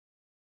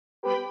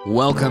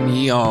Welcome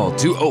ye all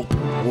to Ope,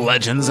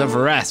 Legends of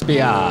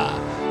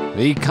Raspia,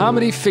 the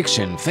comedy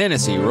fiction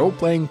fantasy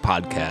role-playing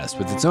podcast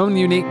with its own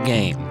unique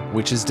game,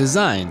 which is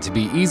designed to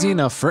be easy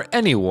enough for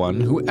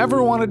anyone who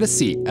ever wanted a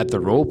seat at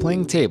the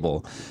role-playing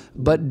table,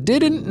 but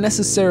didn't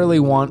necessarily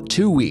want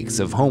 2 weeks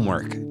of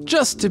homework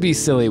just to be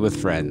silly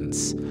with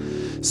friends.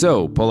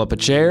 So pull up a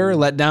chair,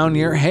 let down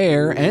your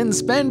hair, and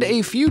spend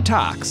a few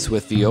talks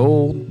with the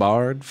old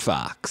bard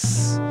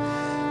fox.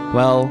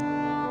 Well,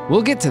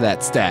 we'll get to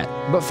that stat,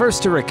 but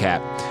first to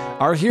recap.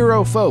 Our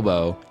hero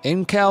Phobo,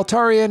 in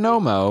Caltaria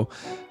Nomo,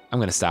 I'm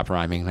gonna stop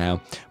rhyming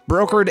now,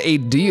 brokered a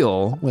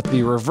deal with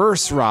the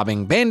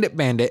reverse-robbing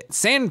bandit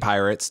sand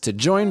pirates to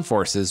join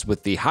forces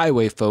with the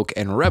highway folk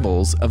and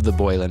rebels of the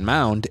Boiling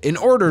Mound in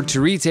order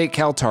to retake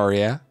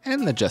Caltaria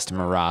and the Just a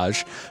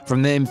Mirage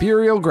from the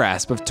imperial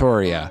grasp of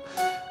Toria.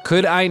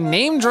 Could I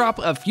name drop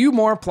a few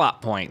more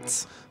plot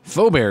points?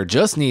 Feaubear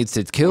just needs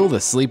to kill the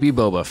Sleepy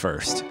Boba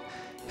first.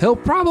 He'll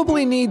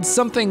probably need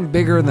something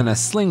bigger than a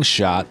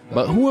slingshot,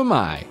 but who am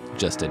I?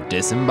 Just a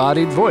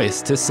disembodied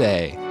voice to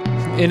say.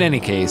 In any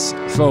case,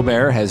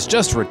 Feaubear has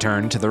just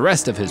returned to the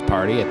rest of his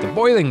party at the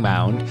Boiling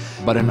Mound,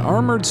 but an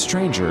armored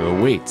stranger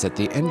awaits at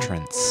the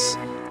entrance.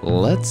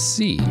 Let's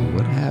see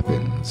what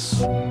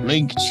happens.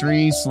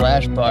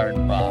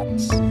 Linktree/bard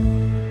box.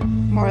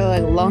 More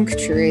like lunk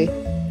tree.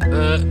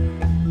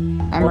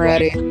 I'm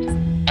ready.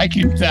 I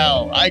can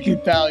tell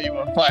you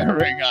are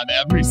firing on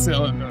every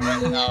cylinder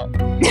right now.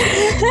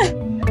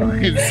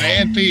 Fucking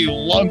Xanthe,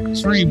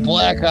 Linktree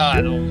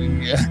Blackheart over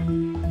here.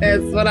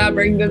 That's what I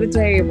bring to the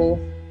table.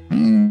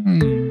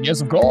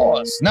 Yes, of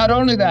course. Not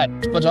only that,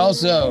 but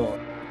also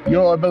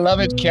your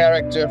beloved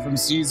character from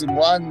season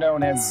 1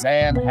 known as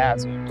Xan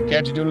Hazard.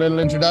 Care to do a little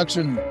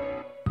introduction?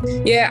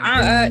 Yeah,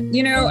 I'm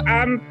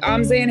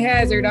Xan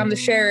Hazard. I'm the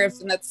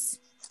sheriff, and that's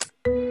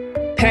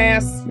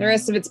pass. The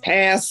rest of it's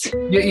pass.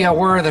 Yeah,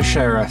 we're the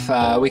sheriff.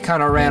 We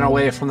kind of ran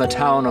away from the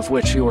town of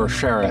which you were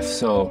sheriff,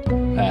 so,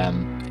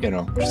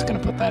 just gonna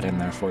put that in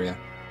there for you.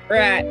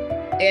 Right.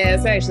 Yeah,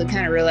 it's actually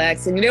kind of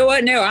relaxing. You know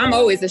what? No, I'm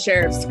always the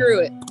sheriff. Screw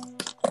it.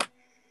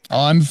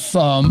 I'm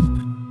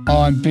Thumb.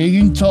 I'm big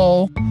and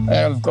tall, and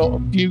I've got a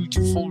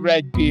beautiful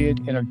red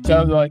beard, and I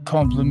don't like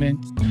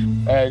compliments.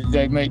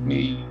 They make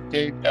me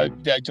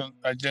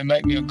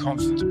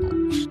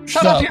uncomfortable.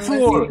 Shut up, you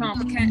fool!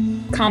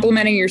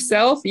 Complimenting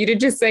yourself? You did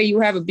just say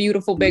you have a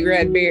beautiful big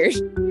red beard.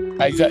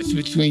 That's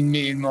between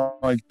me and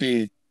my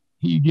beard.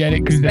 You get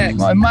it? Because that's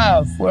my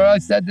mouth where I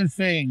said the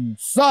thing.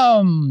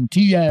 Thumb,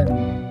 TM.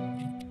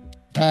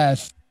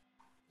 Pass.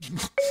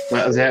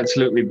 That was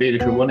absolutely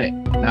beautiful,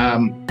 wasn't it?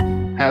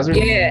 Hazard?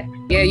 Yeah,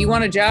 you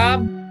want a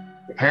job?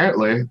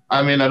 Apparently.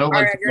 I mean, I don't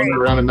like to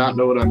wander around and not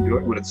know what I'm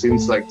doing, but it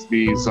seems like to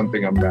be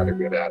something I'm rather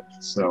good at.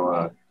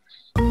 So,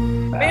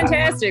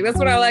 fantastic. That's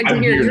what I like to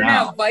hear. You're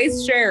now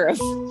vice sheriff.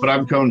 But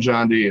I'm Cohn,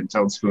 Jahn'Dee, and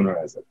Towne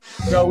spoonerize it.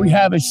 So we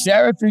have a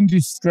sheriff in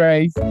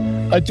disgrace,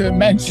 a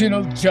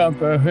dimensional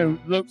jumper who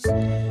looks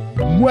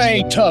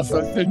way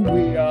tougher than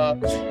we are.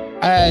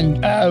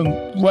 And,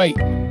 wait.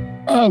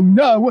 Oh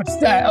no, what's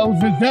that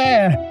over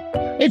there?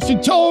 It's a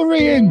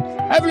Taurian!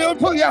 Everyone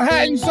put your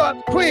hands up,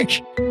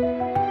 quick!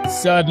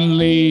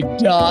 Suddenly,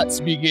 dots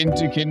begin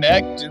to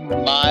connect in the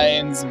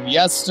minds of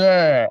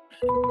Yester.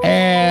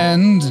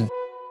 And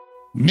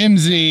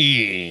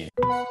Mimsee,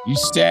 you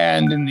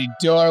stand in the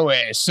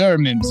doorway. Sir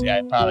Mimsee, I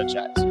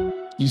apologize.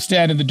 You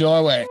stand in the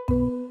doorway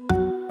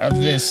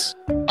of this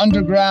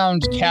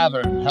underground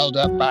cavern held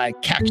up by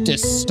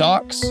cactus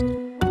stalks,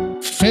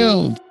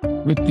 filled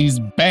with these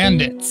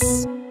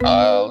bandits.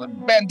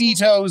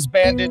 Banditos,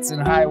 bandits,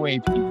 and highway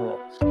people.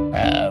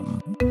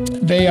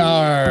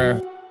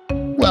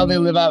 They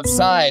live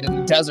outside in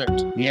the desert,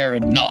 the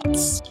arid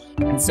knots.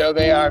 And so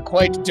they are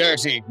quite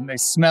dirty, and they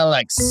smell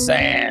like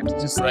sand,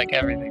 just like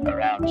everything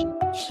around you.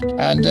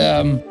 And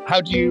how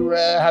do you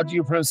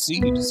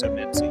proceed, Sir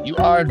Mimsee? You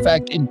are, in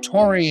fact, in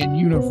Taurian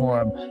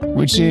uniform,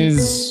 which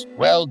is,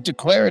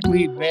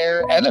 declaredly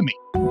their enemy,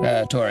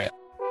 Toria.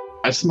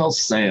 I smell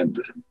sand.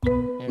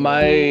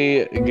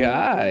 My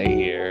guy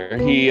here,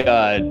 he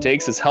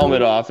takes his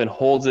helmet off and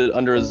holds it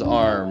under his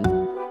arm,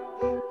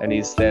 and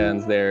he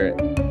stands there,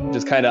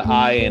 just kind of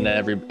eyeing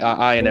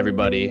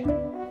everybody.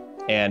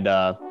 And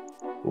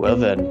well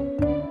then,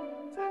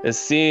 it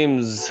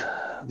seems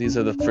these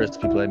are the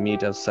first people I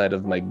meet outside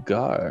of my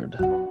guard.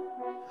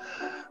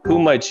 Who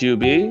might you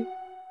be?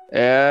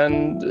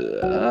 And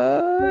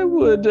I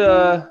would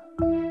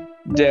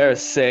dare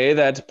say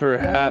that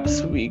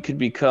perhaps we could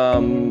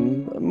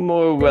become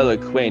more well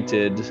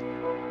acquainted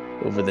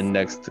over the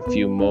next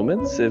few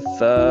moments, if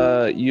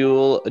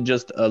you'll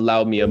just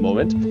allow me a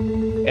moment.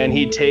 And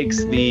he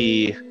takes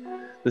the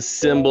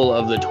symbol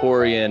of the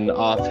Taurian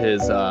off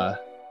his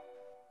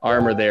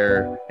armor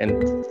there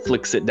and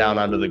flicks it down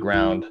onto the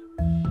ground.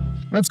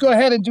 Let's go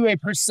ahead and do a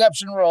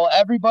perception roll,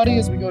 everybody,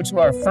 as we go to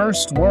our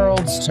first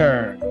world's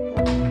turn.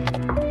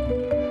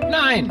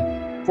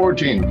 9.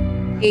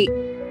 14. 8.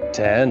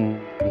 10.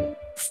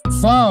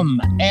 Thumb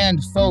and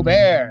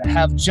Feaubear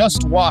have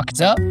just walked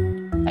up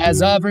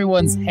as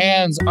everyone's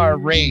hands are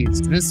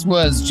raised. This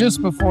was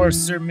just before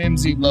Sir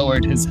Mimsee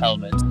lowered his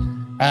helmet.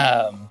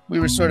 We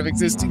were sort of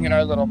existing in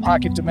our little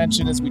pocket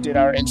dimension as we did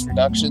our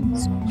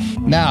introductions.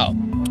 Now,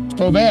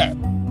 Feaubear.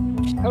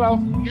 Hello.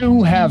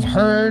 You have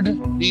heard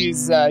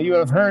you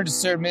have heard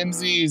Sir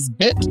Mimsee's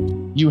bit.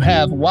 You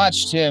have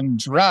watched him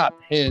drop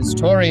his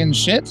Taurian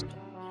shit.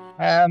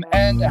 And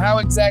how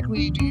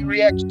exactly do you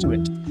react to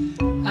it?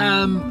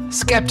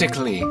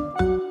 Skeptically.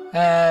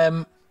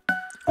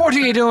 What are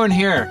you doing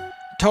here,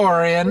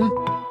 Taurian?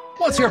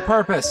 What's your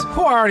purpose?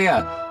 Who are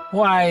you?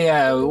 Why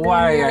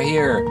are you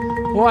here?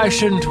 Why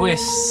shouldn't we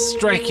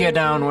strike you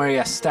down where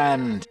you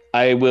stand?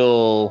 I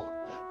will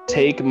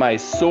take my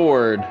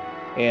sword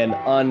and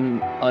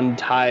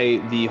untie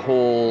the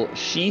whole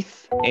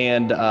sheath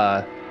and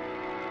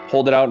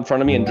hold it out in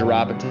front of me and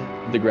drop it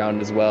to the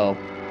ground as well.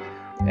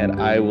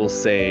 And I will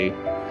say,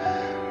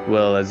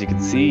 well, as you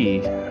can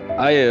see,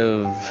 I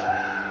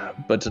have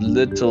but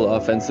little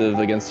offensive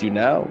against you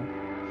now.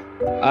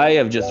 I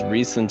have just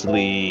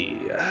recently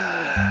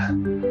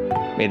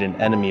made an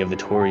enemy of the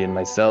Taurian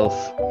myself.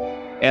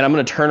 And I'm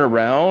going to turn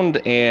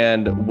around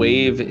and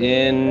wave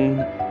in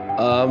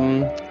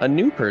a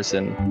new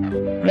person.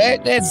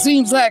 That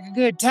seems like a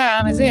good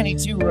time as any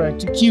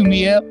to cue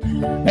me up.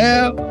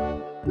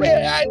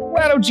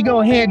 Why don't you go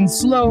ahead and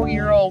slow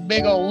your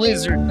big old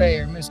lizard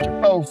there, Mr.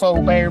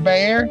 Feaubear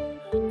Bear?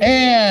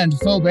 And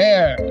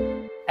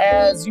Feaubear,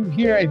 as you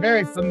hear a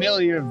very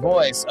familiar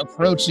voice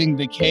approaching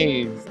the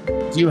cave,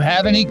 do you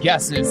have any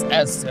guesses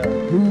as to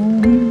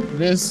who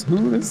this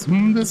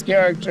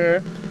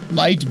character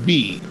might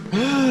be?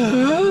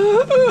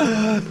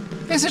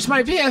 Is it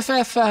my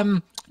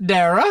BFF,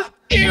 Dara?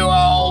 You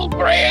old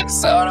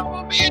grandson of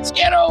a bitch,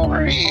 get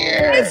over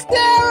here! It's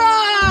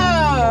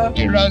Dara!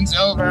 He runs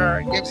over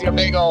and gives you a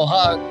big old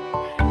hug.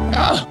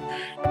 Oh,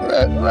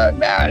 look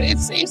now,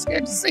 it's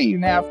good to see you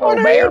now, What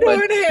are you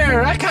doing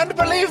here? I can't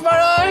believe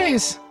my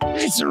eyes!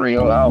 It's a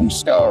real long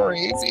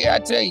story. See, I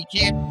tell you,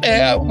 kid.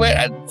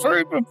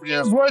 First, I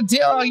just want to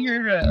tell all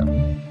your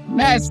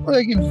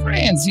nice-looking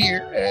friends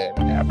here.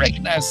 I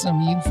recognize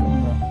some of you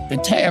from the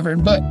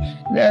tavern, but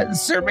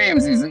Sir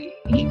Mimsee,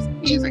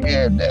 he's a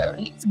good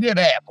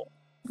apple,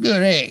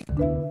 good egg,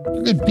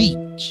 good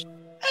peach,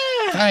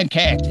 fine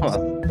cactus.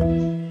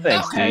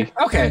 Thanks, G.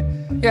 Okay.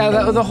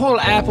 Yeah, the whole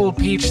apple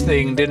peach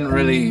thing didn't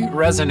really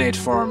resonate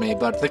for me,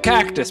 but the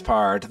cactus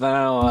part,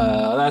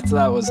 that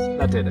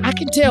did it. I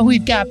can tell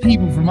we've got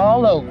people from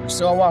all over,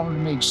 so I wanted to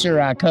make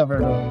sure I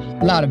covered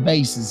a lot of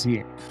bases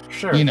here.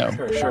 Sure. You know.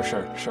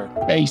 Sure.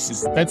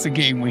 Bases. That's a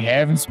game we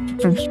have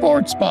from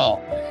sports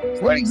ball.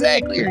 What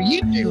exactly are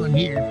you doing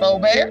here,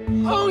 Feaubear?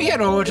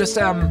 Oh, just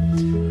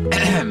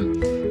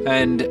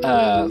And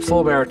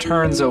Feaubear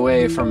turns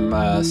away from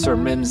Sir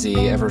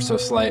Mimsee ever so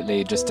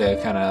slightly just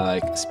to kind of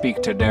like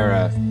speak to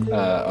Dara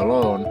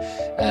alone.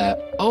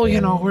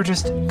 We're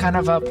just kind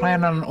of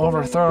planning on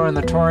overthrowing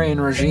the Taurian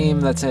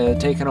regime that's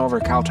taken over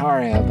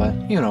Kaltaria, but,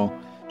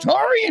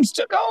 Taurians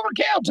took over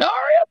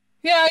Kaltaria?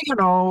 Yeah,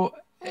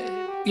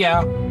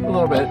 yeah, a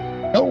little bit.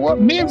 Oh, what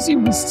Mimsee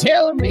was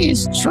telling me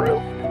is true.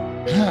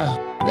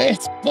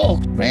 That's bull,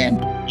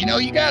 man.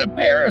 You got a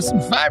pair of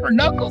some fiber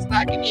knuckles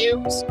I can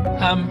use?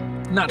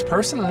 Not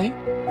personally.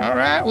 All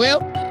right,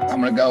 well,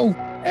 I'm gonna go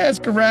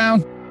ask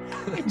around.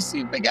 Maybe see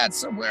if they got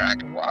somewhere I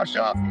can wash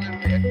off a little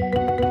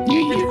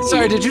bit.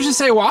 Sorry, did you just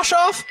say wash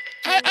off?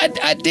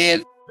 I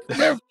did.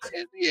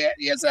 Yeah,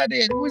 yes, I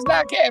did. It was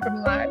not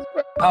capitalized.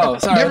 But oh,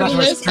 sorry, that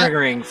was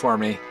triggering for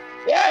me.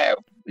 Yeah,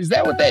 is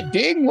that what that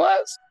ding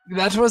was?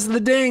 That was the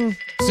ding.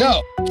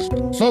 So,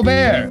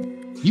 Feaubear,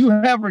 you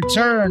have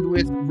returned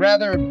with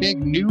rather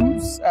big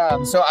news.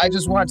 So I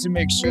just want to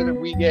make sure that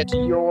we get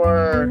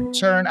your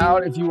turn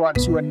out if you want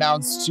to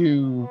announce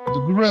to the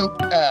group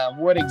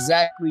what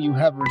exactly you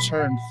have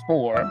returned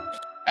for.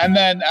 And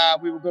then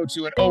we will go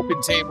to an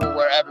open table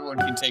where everyone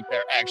can take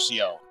their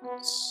actions.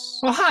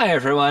 Well, hi,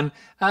 everyone.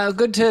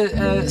 Good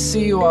to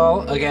see you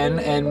all again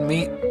and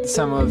meet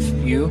some of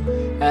you.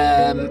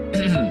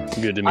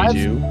 Good to meet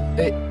you.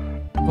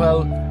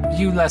 Well,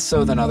 you less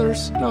so than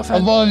others. No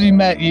offense. I've already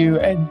met you,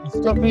 and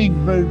stop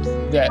being rude.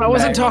 I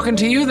wasn't talking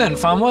to you then,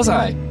 Fum, was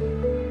I?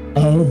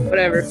 Oh.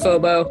 Whatever,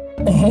 Phobo.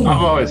 Oh.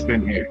 I've always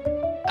been here.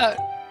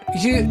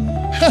 You...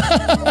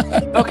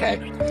 Okay.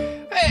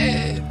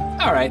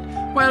 All right.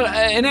 Well,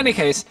 in any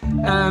case,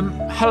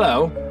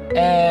 hello.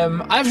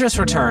 I've just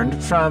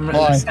returned from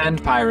the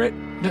Sand Pirate.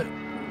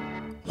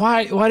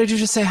 Why did you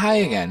just say hi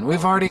again?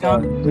 We've already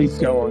gone. Please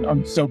go on.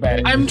 I'm so bad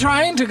at I'm this.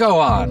 trying to go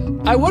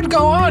on. I would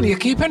go on. You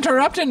keep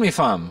interrupting me,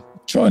 Fum.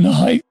 Trying to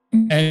hype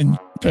and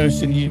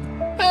person you.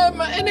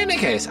 In any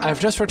case, I've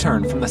just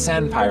returned from the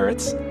Sand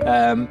Pirates.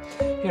 I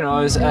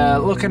was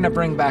looking to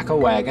bring back a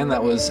wagon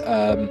that was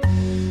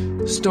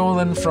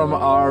stolen from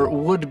our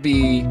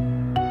would-be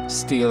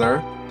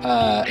stealer.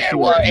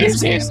 What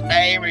is his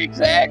name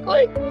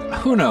exactly?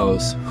 Who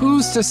knows?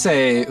 Who's to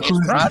say?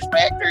 It's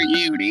Prospector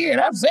Udi,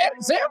 and I've said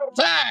it several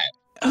times.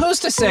 Who's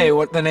to say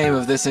what the name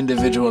of this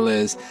individual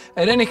is?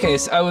 In any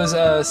case, I was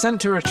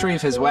sent to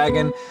retrieve his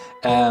wagon,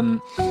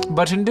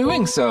 but in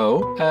doing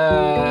so,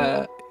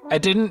 I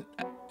didn't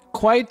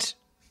quite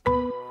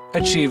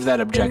achieve that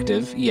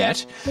objective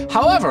yet.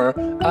 However,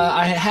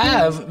 I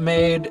have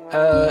made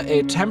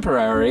a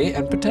temporary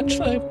and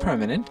potentially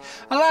permanent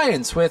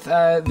alliance with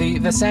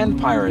the sand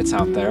pirates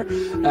out there,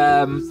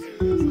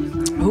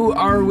 who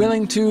are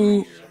willing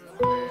to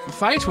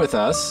fight with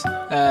us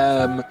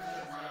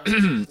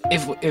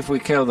if we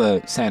kill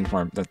the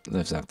sandworm that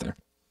lives out there.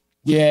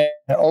 Yeah,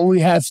 all we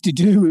have to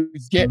do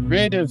is get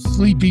rid of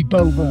Sleepy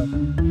Boba.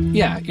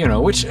 Yeah,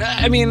 which,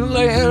 I mean,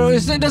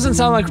 it doesn't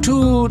sound like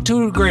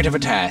too great of a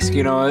task,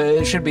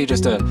 It should be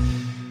just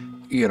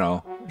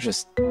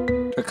just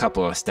a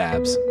couple of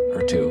stabs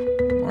or two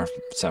or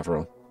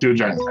several. 2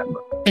 giant sandworms.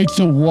 It's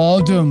a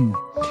Waldom.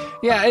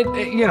 Yeah,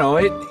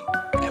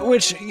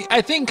 which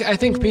I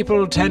think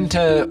people tend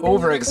to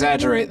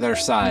over-exaggerate their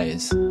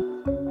size.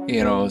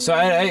 So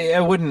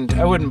I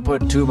wouldn't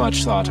put too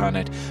much thought on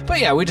it. But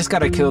yeah, we just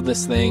gotta kill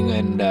this thing,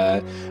 and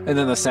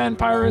then the sand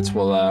pirates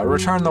will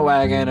return the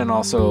wagon and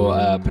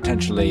also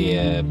potentially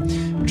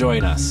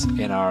join us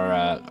in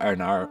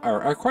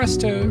our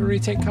quest to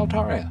retake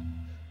Kaltaria.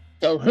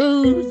 So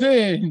who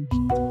then?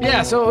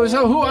 Yeah. So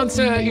who wants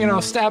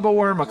to stab a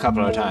worm a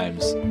couple of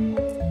times?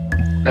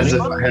 As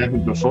if I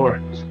haven't before.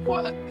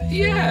 What?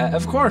 Yeah,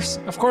 of course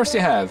you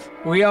have.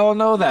 We all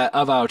know that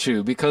about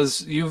you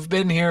because you've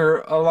been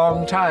here a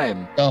long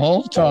time. The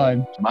whole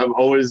time. I've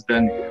always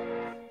been here.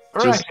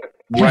 Just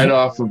right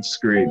off of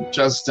screen,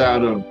 just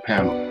out of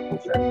panel.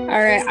 All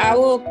right, I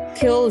will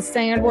kill the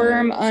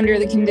sandworm under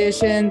the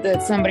condition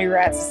that somebody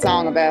writes a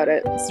song about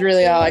it. It's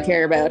really all I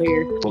care about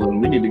here. Well,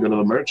 then we need to go to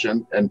the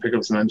merchant and pick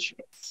up some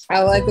instruments.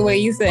 I like the way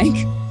you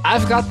think.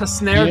 I've got the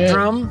snare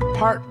drum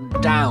part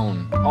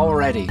down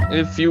already.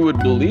 If you would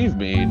believe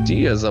me,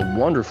 Dee has a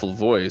wonderful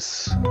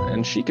voice,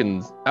 and she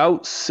can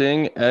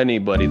out-sing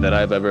anybody that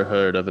I've ever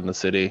heard of in the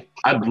city.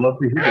 I'd love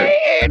to hear it.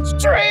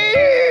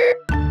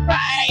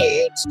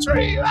 It's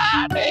true,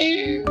 I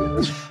do.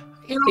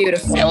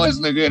 Beautiful. That was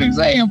a good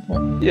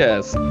example.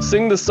 Yes,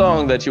 sing the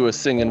song that you were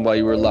singing while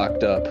you were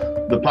locked up.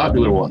 The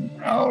popular one.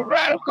 All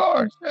right, of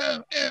course.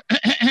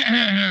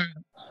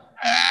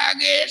 I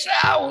guess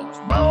I was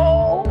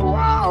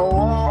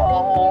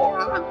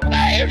born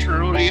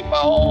naturally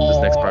born.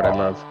 This next part I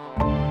love.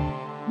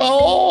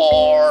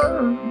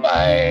 Born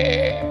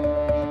bad.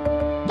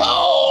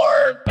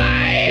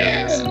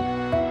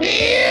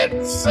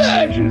 It's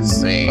such a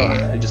sin.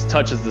 It just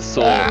touches the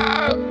soul.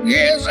 I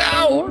guess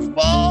I was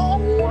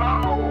born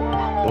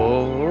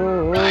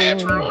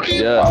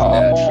naturally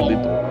naturally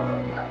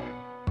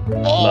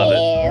born. Love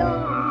it.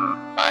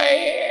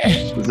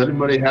 Does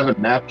anybody have a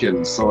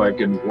napkin so I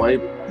can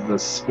wipe the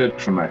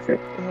spit from my face?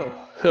 Oh,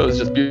 that was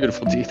just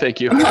beautiful, Dee. Thank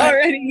you. I'm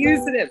already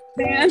using it,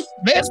 man.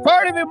 That's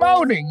part of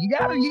emoting. You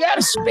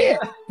gotta spit.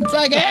 It's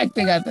like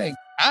acting, I think.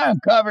 I'm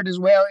covered as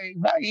well. If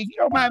you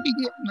don't mind me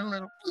getting a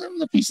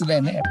little piece of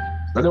that napkin.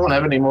 Does anyone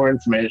have any more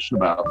information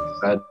about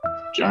that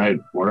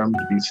giant worm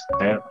to be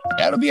stabbed?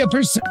 That'll be a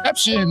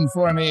perception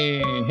for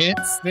me.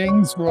 Hits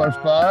things for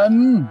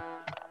fun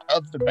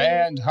of the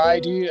band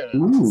ideas.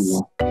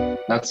 Ooh,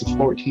 that's a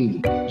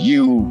 14.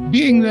 You,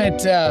 being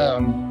that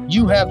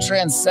you have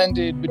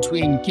transcended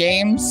between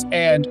games,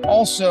 and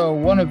also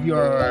one of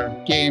your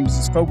games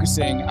is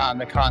focusing on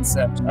the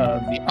concept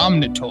of the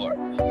Omnitor,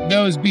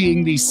 those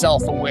being the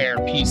self-aware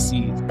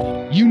PCs.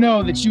 You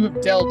know that you have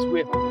dealt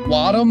with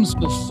Wadums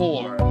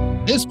before.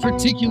 This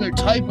particular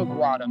type of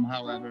Wadum,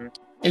 however,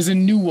 is a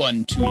new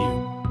one to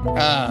you.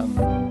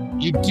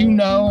 You do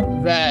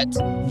know that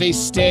they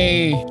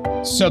stay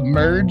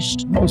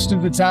submerged most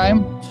of the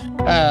time,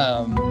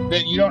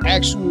 that you don't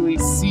actually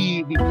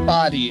see the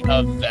body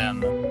of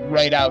them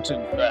right out of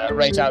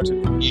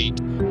the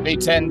gate. They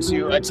tend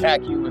to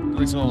attack you with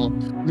little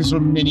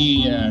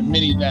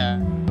mini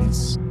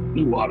vans.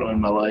 New water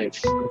in my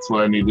life. That's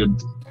what I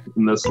needed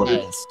in this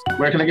life.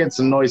 Where can I get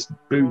some nice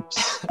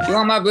boots? You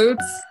want my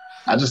boots?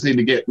 I just need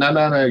to get no.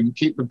 You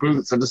keep the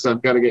boots.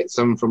 I've got to get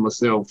some for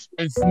myself.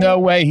 There's no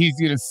way he's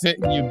gonna fit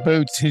in your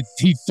boots.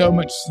 He's so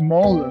much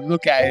smaller.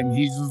 Look at him.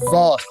 He's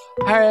vast.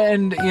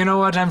 And you know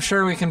what? I'm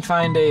sure we can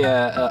find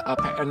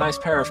a nice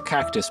pair of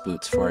cactus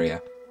boots for you.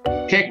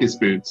 Cactus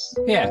boots.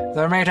 Yeah,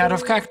 they're made out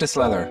of cactus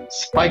leather.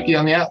 Spiky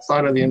on the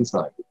outside or the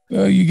inside?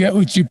 Well, you get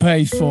what you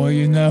pay for,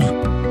 you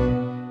know.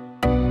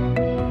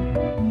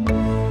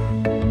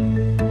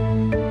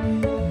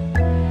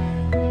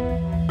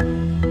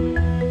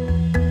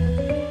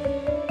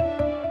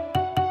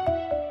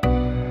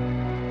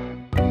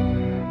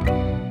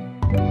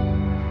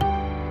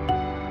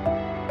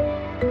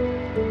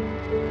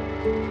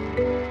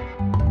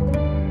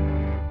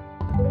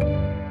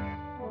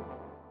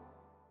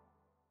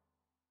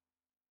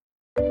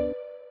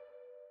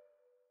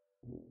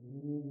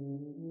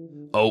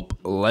 Ope,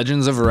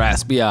 Legends of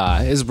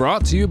Raspia is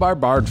brought to you by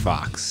Bard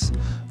Fox.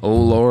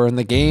 Lore in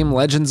the game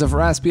Legends of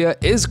Raspia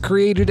is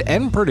created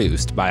and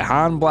produced by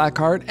Han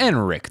Blackheart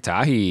and Rik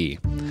Tahee.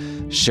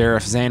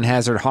 Sheriff Xan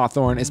Hazard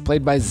Hawthorn is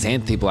played by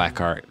Xanthe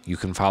Blackheart. You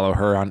can follow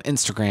her on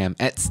Instagram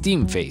at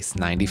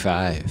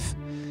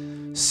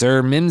SteamFace95.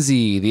 Sir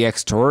Mimsee, the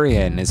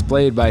Extorian, is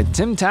played by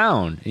Tim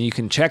Towne, and you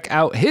can check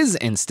out his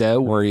Insta,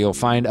 where you'll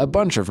find a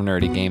bunch of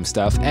nerdy game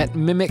stuff at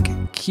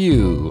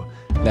MimicQ.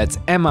 That's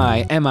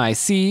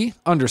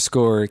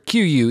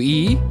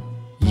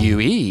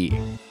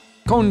MIMIC_QUEUE.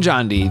 Cohn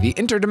Jahn'Dee, the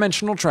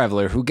interdimensional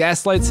traveler who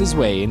gaslights his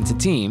way into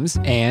teams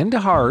and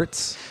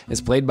hearts,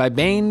 is played by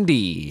Baen.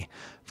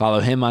 Follow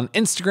him on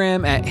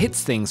Instagram at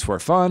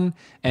HitsThingsForFun,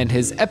 and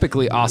his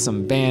epically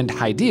awesome band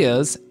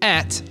Hydeas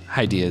at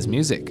Hydeas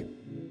Music.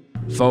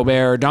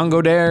 Feaubear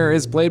Dongodiere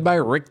is played by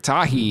Rik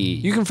Tahee.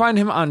 You can find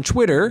him on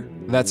Twitter,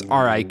 that's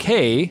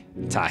R-I-K,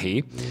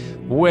 Tahee,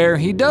 where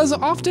he does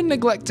often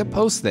neglect to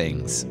post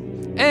things.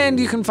 And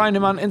you can find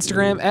him on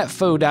Instagram at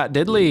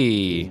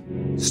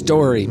fo.diddly.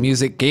 Story,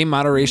 music, game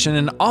moderation,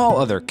 and all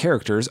other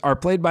characters are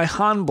played by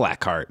Han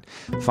Blackheart.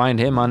 Find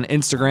him on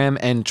Instagram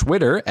and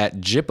Twitter at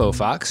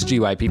Gyppofox,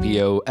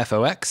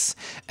 Gyppofox,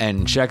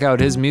 and check out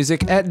his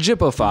music at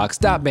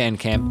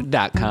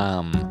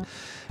gyppofox.bandcamp.com.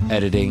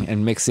 Editing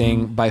and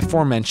mixing by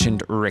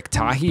aforementioned Rik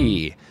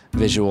Tahee.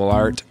 Visual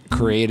art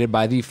created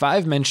by the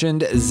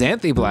 5-mentioned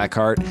Xanthe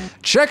Blackheart.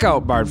 Check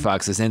out Bard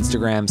Fox's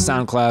Instagram,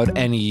 SoundCloud,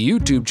 and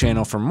YouTube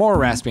channel for more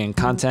Raspbian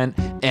content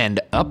and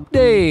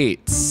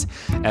updates.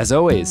 As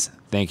always,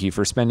 thank you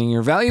for spending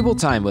your valuable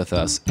time with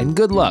us, and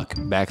good luck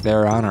back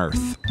there on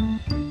Earth.